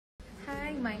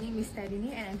my name is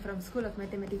Tadini and I'm from School of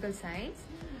Mathematical Science.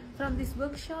 From this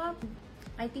workshop,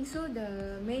 I think so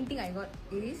the main thing I got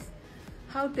is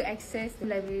how to access the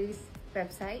library's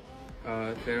website.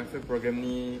 Saya rasa program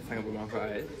ni sangat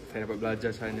bermanfaat. Saya dapat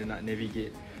belajar cara nak navigate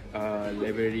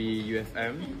library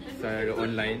UFM secara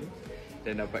online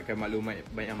dan dapatkan maklumat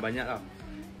yang banyak lah.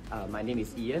 My name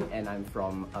is Ian and I'm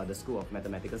from the School of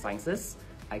Mathematical Sciences.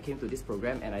 I came to this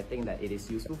program and I think that it is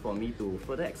useful for me to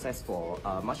further access for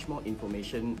much more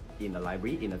information in the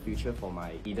library in the future for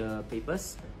my either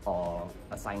papers or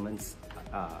assignments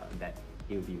that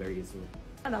it will be very useful.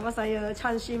 Nama saya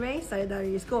Chan Shi Mei, saya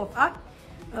dari School of Art.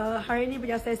 Hari ini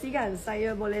punya sesi kan,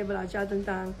 saya boleh belajar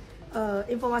tentang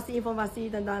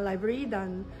informasi-informasi tentang library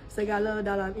dan segala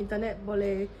dalam internet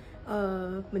boleh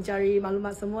mencari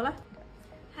maklumat semualah.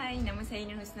 Hai, nama saya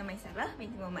Nur Husna Maisarah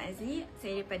binti Muhammad Aziz.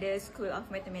 Saya daripada School of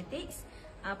Mathematics.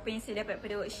 Apa yang saya dapat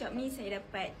pada workshop ni, saya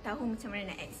dapat tahu macam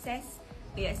mana nak akses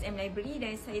USM Library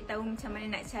dan saya tahu macam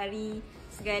mana nak cari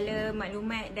segala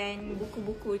maklumat dan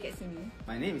buku-buku dekat sini.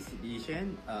 My name is Yi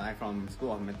Xuan. I'm from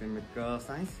School of Mathematical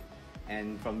Science.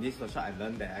 And from this workshop, I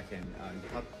learned that I can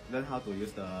learn how to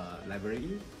use the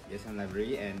library, USM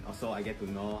Library, and also I get to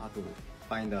know how to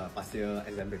find the past year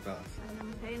exam papers.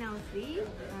 Nama saya Nausri,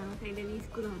 saya dari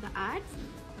School of the Arts.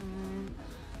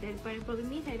 Daripada program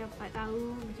ni saya dapat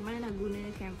tahu macam mana nak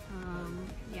gunakan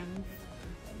yang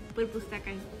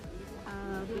perpustakaan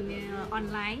punya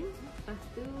online. Lepas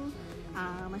tu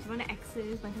macam mana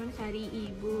akses, macam mana cari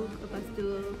e-book, lepas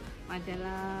tu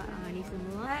majalah ni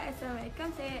semua. Hai, Assalamualaikum.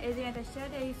 Saya Ezri Natasha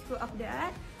dari School of the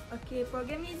Art. Okey,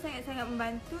 program ni sangat-sangat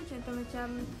membantu. Contoh macam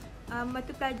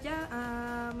membantu pelajar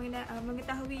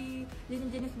mengetahui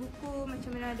jenis-jenis buku, macam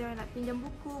mana dia nak pinjam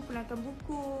buku, penakan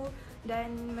buku dan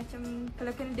macam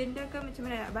kalau kena denda ke macam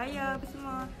mana nak bayar apa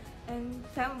semua. Dan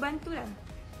sangat membantu lah.